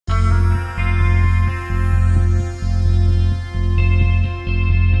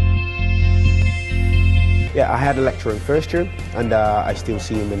I had a lecturer in first year, and I still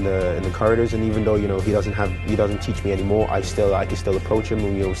see him in the corridors. And even though he doesn't teach me anymore, I can still approach him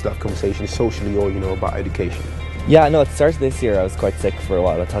and still have conversations socially or about education. Yeah, no, it started this year. I was quite sick for a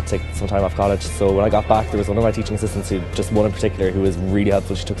while. I had to take some time off college. So when I got back, there was one of my teaching assistants, just one in particular, who was really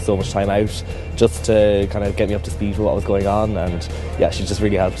helpful. She took so much time out just to kind of get me up to speed with what was going on, and yeah, she just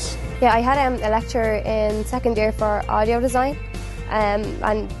really helped. Yeah, I had a lecturer in second year for audio design,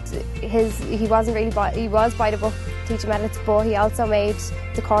 and he was by the book teaching methods, but he also made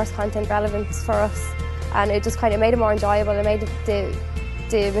the course content relevant for us, and it just kind of made it more enjoyable. It made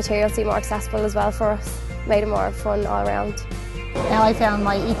the material seem more accessible as well for us. Made it more fun all around. Now I found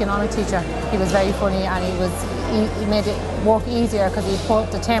my economic teacher, he was very funny, and he made it work easier because he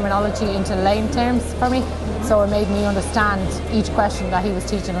put the terminology into lame terms for me, so it made me understand each question that he was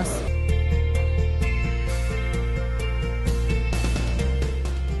teaching us.